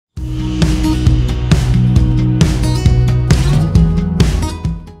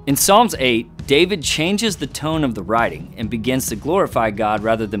In Psalms 8, David changes the tone of the writing and begins to glorify God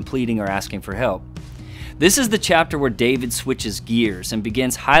rather than pleading or asking for help. This is the chapter where David switches gears and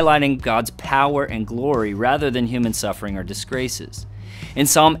begins highlighting God's power and glory rather than human suffering or disgraces. In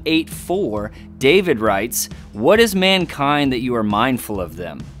Psalm 8:4, David writes, "What is mankind that you are mindful of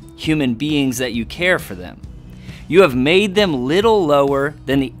them, human beings that you care for them? You have made them little lower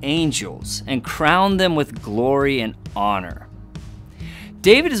than the angels and crowned them with glory and honor."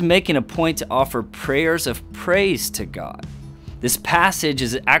 David is making a point to offer prayers of praise to God. This passage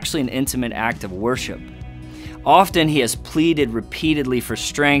is actually an intimate act of worship. Often he has pleaded repeatedly for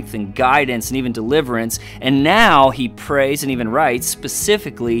strength and guidance and even deliverance, and now he prays and even writes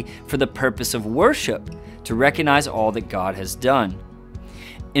specifically for the purpose of worship, to recognize all that God has done.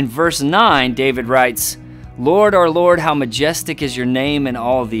 In verse 9, David writes, "Lord, our Lord, how majestic is your name in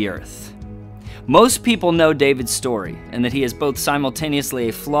all the earth." Most people know David's story, and that he is both simultaneously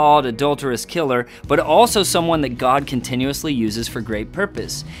a flawed, adulterous killer, but also someone that God continuously uses for great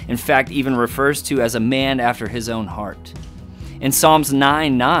purpose. In fact, even refers to as a man after his own heart. In Psalms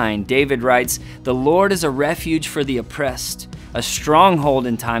 9:9, David writes, "The Lord is a refuge for the oppressed, a stronghold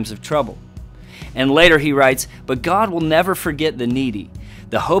in times of trouble." And later he writes, "But God will never forget the needy.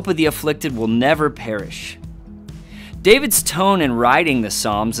 The hope of the afflicted will never perish." David's tone in writing the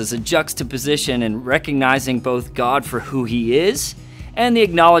Psalms is a juxtaposition in recognizing both God for who he is and the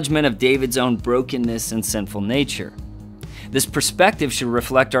acknowledgement of David's own brokenness and sinful nature. This perspective should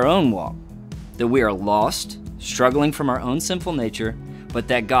reflect our own walk, that we are lost, struggling from our own sinful nature, but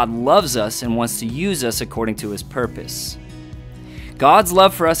that God loves us and wants to use us according to his purpose. God's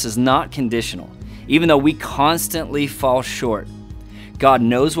love for us is not conditional, even though we constantly fall short. God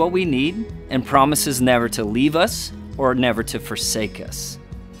knows what we need and promises never to leave us or never to forsake us.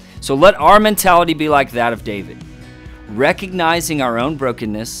 So let our mentality be like that of David, recognizing our own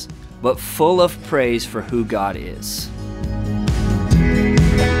brokenness, but full of praise for who God is.